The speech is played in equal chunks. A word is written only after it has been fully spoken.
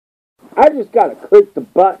I just gotta click the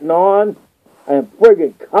button on and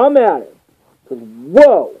friggin' come at it. Because,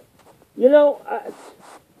 whoa. You know,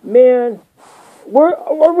 man,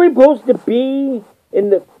 are we supposed to be in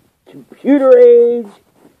the computer age,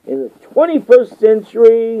 in the 21st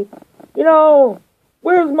century? You know,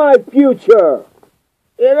 where's my future?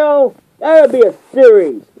 You know, that would be a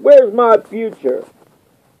series. Where's my future?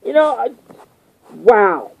 You know,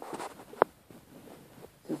 wow.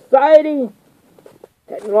 Society,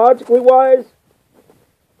 technologically wise,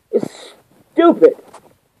 is stupid.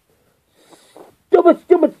 Stupid.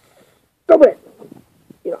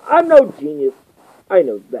 You know, I'm no genius. I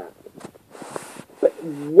know that. But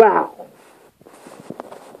wow.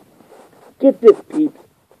 Get this, peeps.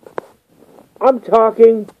 I'm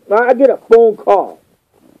talking, I get a phone call.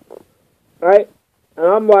 Right? And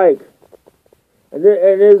I'm like, and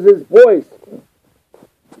there's this voice.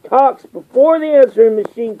 Talks before the answering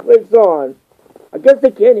machine clicks on. I guess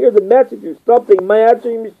they can't hear the message or something. My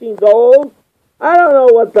answering machine's old. I don't know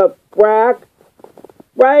what the frack.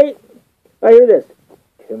 Right? I hear this.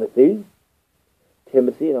 Timothy? And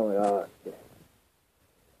I'm like, oh, shit.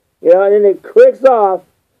 You know, and then it clicks off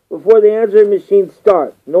before the answering machine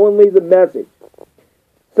starts. No one leaves a message.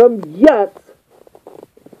 Some yucks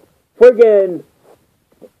friggin'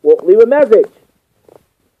 won't leave a message.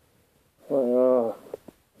 Oh,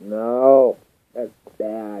 no. That's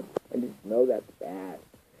bad. I just know that's bad.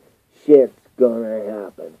 Shit's gonna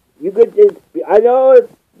happen. You could just be, I know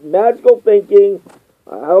it's magical thinking.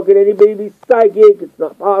 How can anybody be psychic? It's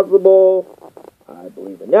not possible. I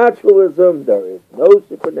believe in naturalism. There is no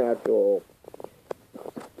supernatural.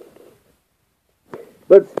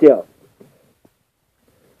 But still.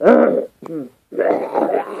 I'm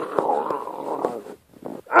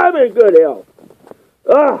in good health.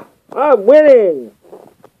 I'm winning.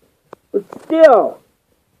 But still,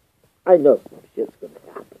 I know some shit's going to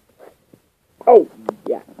happen. Oh,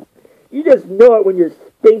 yeah. You just know it when your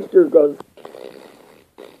sphincter goes...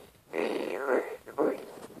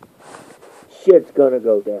 Shit's gonna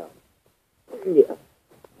go down. Yeah.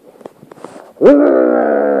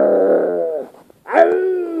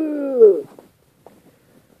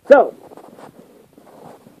 So,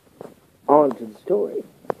 on to the story.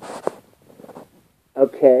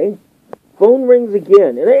 Okay. Phone rings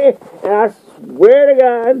again. And I swear to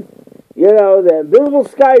God, you know, the invisible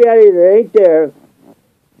sky daddy that ain't there,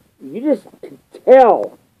 you just can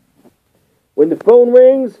tell when the phone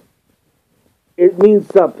rings, it means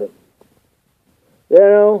something. You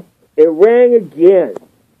know, it rang again.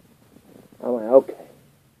 I'm like, okay.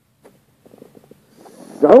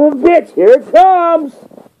 Son of a bitch, here it comes.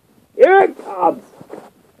 Here it comes.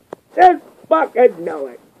 Just fucking know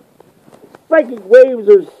it. Psychic waves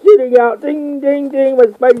are shooting out. Ding, ding, ding. My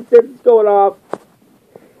spidey sense is going off.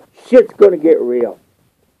 Shit's gonna get real.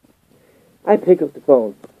 I pick up the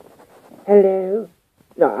phone. Hello?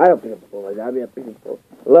 No, I don't pick up the phone like that. I mean, I pick up the phone.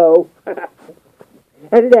 Hello?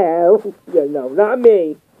 Hello? Yeah, no, not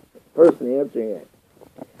me. Person answering it.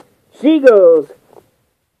 She goes,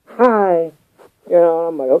 hi. You know,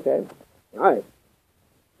 I'm like, okay. Hi.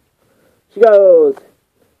 She goes,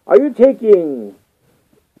 are you taking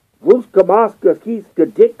Vuskamaska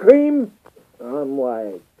dick cream? I'm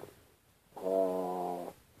like,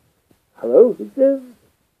 hello, who's this?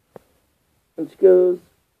 And she goes,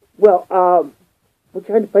 well, we're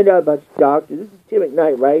trying to find out about your doctor. This is Tim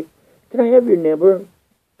McKnight, right? Can I have your number?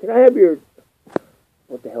 Can I have your...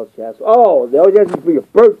 What the hell she asked? Oh, they always ask me for your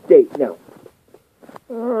birth date now.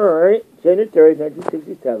 Alright, January 3rd,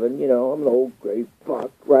 1967. You know, I'm an old gray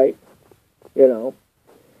fuck, right? You know.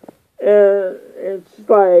 And she's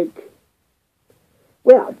like,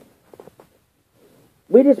 well,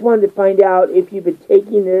 we just wanted to find out if you've been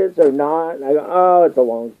taking this or not. And I go, oh, it's a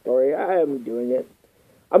long story. I am doing it.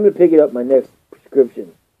 I'm going to pick it up my next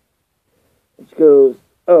prescription. And she goes,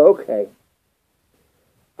 oh, okay.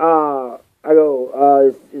 I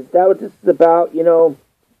go, is that what this is about? You know,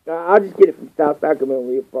 I'll just get it from South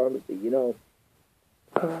Sacramento Pharmacy, you know.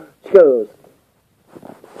 She goes,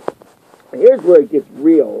 here's where it gets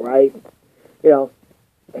real, right? You know.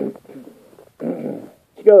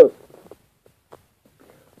 She goes,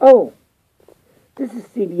 oh, this is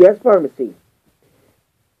CVS Pharmacy.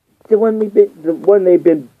 The one they've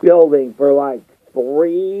been building for like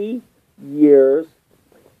 3 years.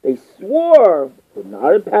 They swore would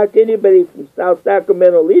not impact anybody from South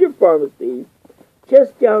Sacramento Leader Pharmacy,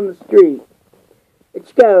 just down the street. And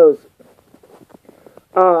she goes,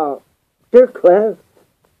 they're closed.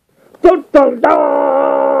 Dun, dun, dun!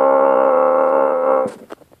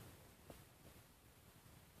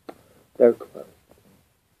 They're closed.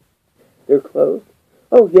 They're closed?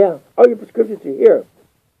 Oh, yeah. All your prescriptions are here.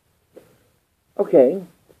 Okay.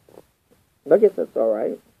 I guess that's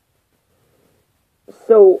alright.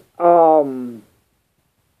 So,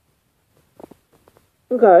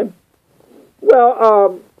 okay.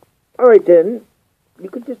 Well, alright then. You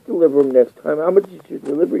could just deliver them next time. How much is your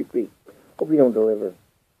delivery fee? Hope you don't deliver.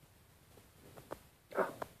 Oh,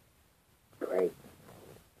 great.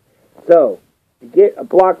 So, you get a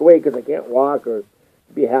block away because I can't walk or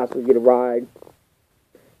it'd be a hassle to get a ride.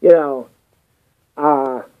 You know,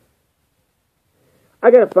 I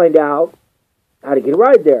gotta find out how to get a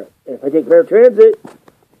ride there. And if I take fair transit,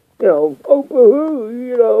 you know,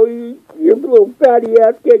 your little fatty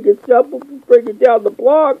ass can't get shuffled and bring it down the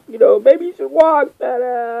block. You know, maybe you should walk, fat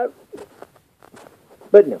ass.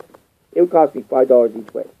 But no, it would cost me $5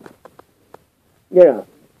 each way. You know.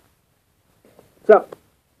 So,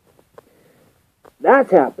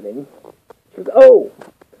 that's happening. She goes, oh,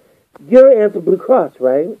 you're Anthem Blue Cross,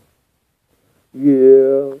 right?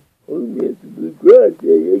 Yeah. Oh, Anthem Blue Cross.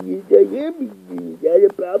 You got a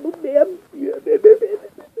problem, ma'am?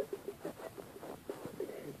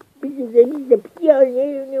 Because I need to pee on you. I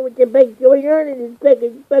don't know what the fuck's going on in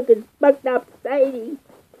this fucking fucked up society.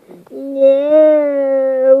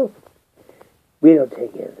 No. We don't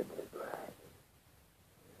take Anthem Blue Cross.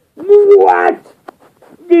 What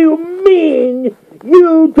do you mean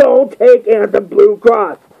you don't take Anthem Blue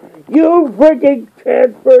Cross? You freaking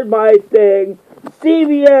transferred my thing.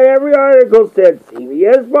 CVS, every article said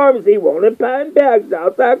CVS Pharmacy won't impound bags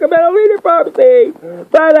out Sacramento Leader Pharmacy.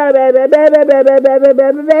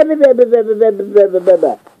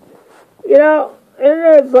 You know, and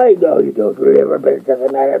it's like, no, you don't remember, but it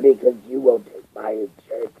doesn't matter because you won't take my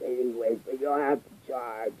insurance anyway, so you'll have to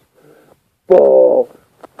charge full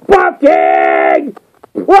fucking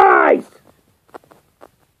price.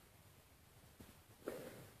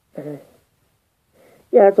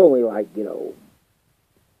 Yeah, it's only like, you know,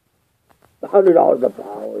 $100 a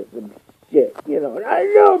bottle or some shit, you know, and I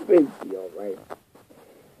know, big deal, right?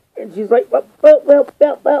 And she's like,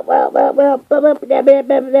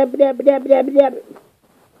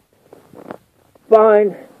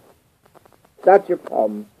 fine, that's your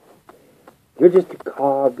problem. You're just a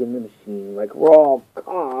cog in the machine, like we're all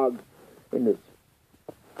cogs in this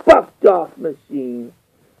fucked off machine,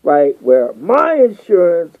 right, where my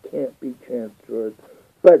insurance can't be transferred,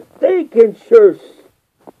 but they can sure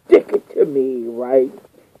stick it to me, right?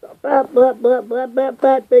 Yeah, you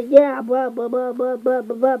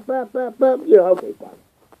know, okay, fine.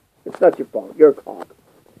 It's not your fault. You're a cog.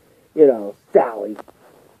 You know, Sally.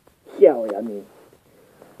 Shelly, I mean.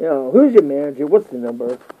 You know, who's your manager? What's the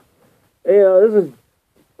number? You know, this is...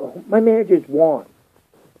 Oh, my manager's Juan.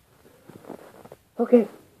 Okay.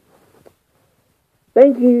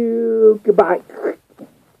 Thank you. Goodbye.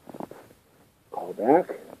 Call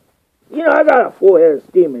back. You know, I got a full head of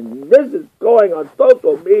steam, and this is going on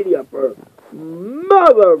social media for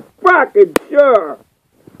motherfucking sure.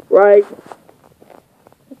 Right?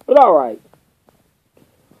 But alright.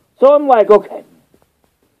 So I'm like, okay.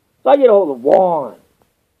 So I get a hold of Juan.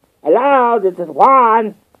 Hello, this is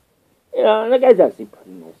Juan. You know, and the guy's actually a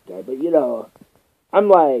pretty nice guy, but you know, I'm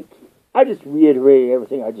like, I just reiterated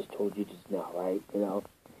everything I just told you just now, right? You know,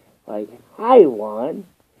 like, hi, Juan.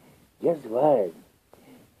 Guess what?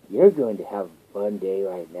 You're going to have a fun day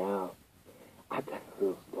right now. I've got a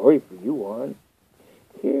little story for you, Juan.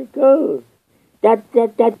 Here it goes.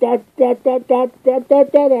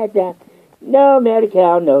 No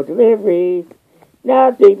Medi-Cal, no deliveries.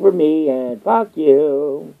 Nothing for me, and fuck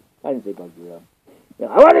you. I didn't say fuck you, though. No,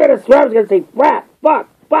 I wasn't going to swear. I was going to say crap. Fuck,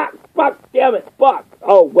 damn it, fuck.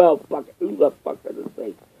 Oh, well, fuck it. Who the fuck doesn't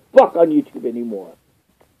say fuck on YouTube anymore?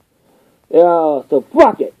 Yeah, so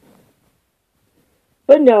fuck it.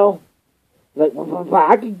 But no. Like, well,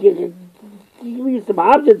 I could give you some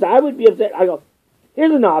options. I would be upset. I go,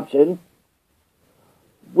 here's an option.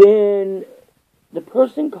 When the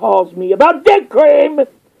person calls me about dick cream,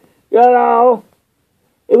 you know,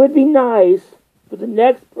 it would be nice for the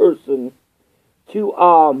next person to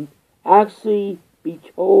actually be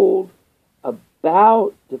told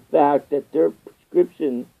about the fact that their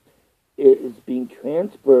prescription is being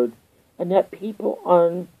transferred and that people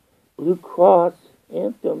on Blue Cross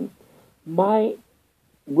Anthem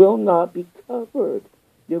will not be covered.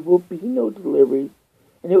 There will be no deliveries,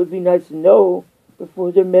 and it would be nice to know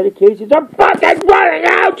before their medications are fucking running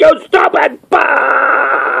out, you stupid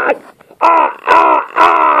fuck!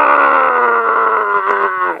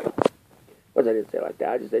 What I didn't say like that.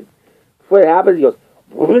 I just said, before it happens, he goes,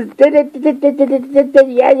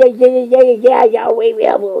 yeah, wait,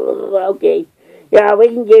 okay. Yeah, we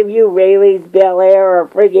can give you Rayleigh's Bel Air or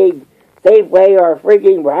friggin' Safeway or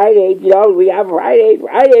freaking Rite Aid, we have Rite Aid,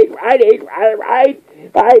 right,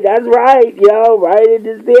 that's right, Rite Aid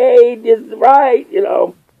is the aid, is right,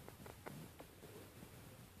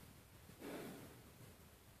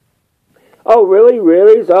 Oh, really?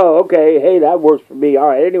 Really? So, okay, hey, that works for me. All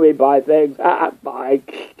right, anyway, bye, thanks. Bye.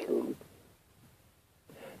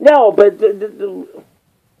 No, but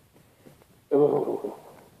oh.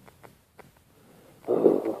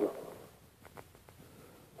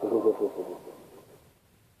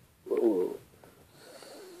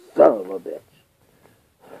 Son of a bitch.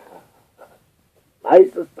 My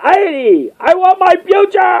society! I want my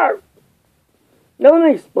future! Now let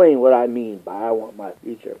me explain what I mean by I want my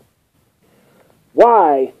future.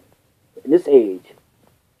 Why, in this age,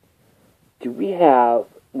 do we have,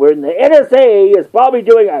 when the NSA is probably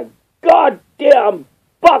doing a goddamn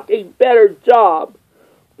fucking better job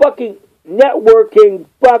fucking networking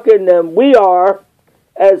fucking than we are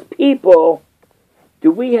as people,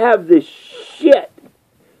 do we have this shit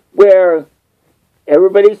where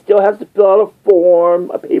everybody still has to fill out a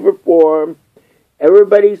form, a paper form,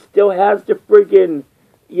 everybody still has to friggin',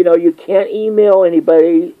 you can't email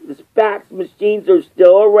anybody, the fax machines are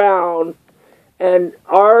still around, and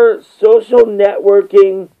our social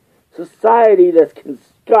networking society that can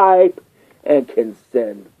Skype and can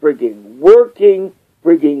send friggin' working,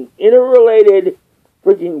 friggin' interrelated,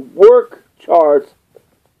 friggin' work charts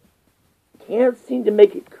can't seem to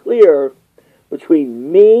make it clear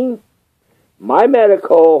between me, my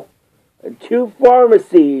medical, and 2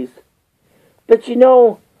 pharmacies that,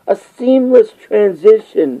 a seamless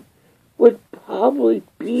transition would probably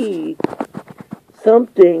be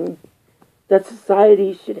something that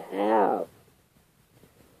society should have,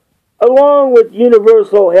 along with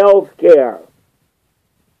universal health care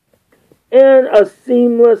and a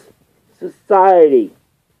seamless society,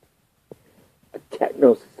 a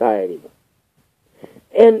techno society.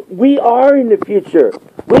 And we are in the future.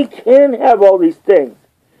 We can have all these things.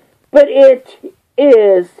 But it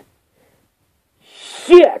is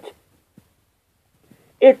shit.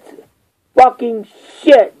 It's fucking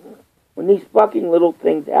shit when these fucking little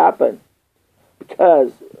things happen.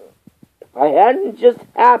 Because if I hadn't just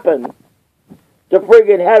happened to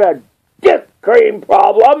friggin' had a dick cream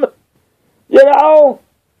problem,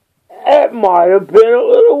 it might have been a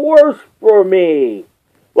little worse for me.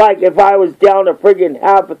 Like if I was down to friggin'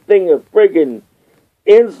 half a thing of friggin'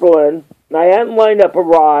 insulin, and I hadn't lined up a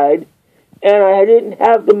ride, and I didn't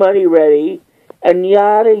have the money ready, and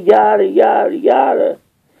yada, yada, yada, yada.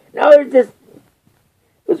 Now it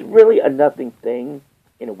was really a nothing thing,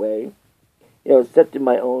 in a way, except in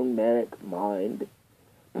my own manic mind.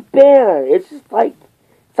 But man, it's just like,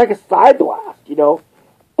 it's like a side blast,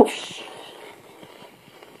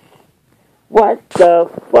 What the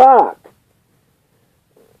fuck?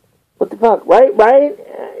 What the fuck, right?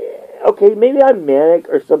 Okay, maybe I'm manic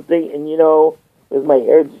or something, and with my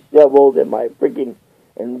hair disheveled and my freaking,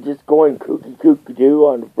 and just going kooky-doo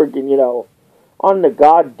on freaking, on the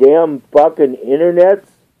goddamn fucking internets,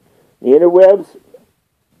 the interwebs.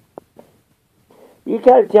 You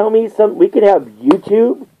gotta tell me something, we could have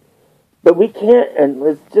YouTube, but we can't, and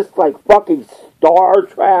it's just like fucking Star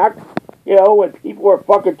Trek, when people are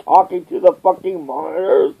fucking talking to the fucking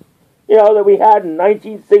monitors, that we had in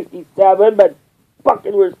 1967, but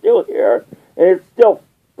fucking we're still here, and it still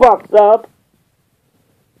fucks up.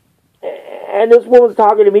 And this woman's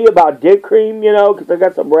talking to me about dick cream, because I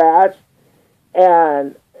got some rash,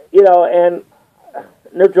 and, and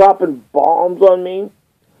they're dropping bombs on me.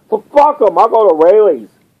 So fuck them, I'll go to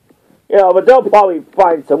Rayleigh's. But they'll probably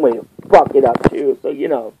find some way to fuck it up too,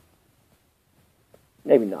 so,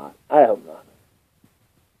 maybe not. I hope not.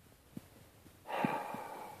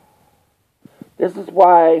 This is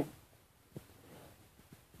why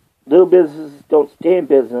little businesses don't stay in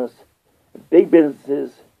business, and big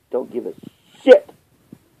businesses don't give a shit.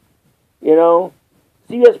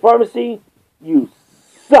 CVS Pharmacy, you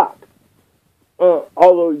suck.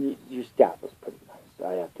 Although your staff was pretty nice,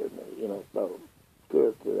 I have to admit, so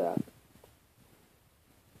good to that.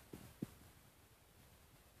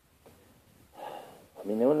 Let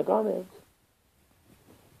me know in the comments.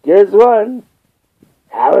 Here's one.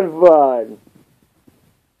 Having fun.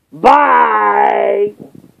 Bye!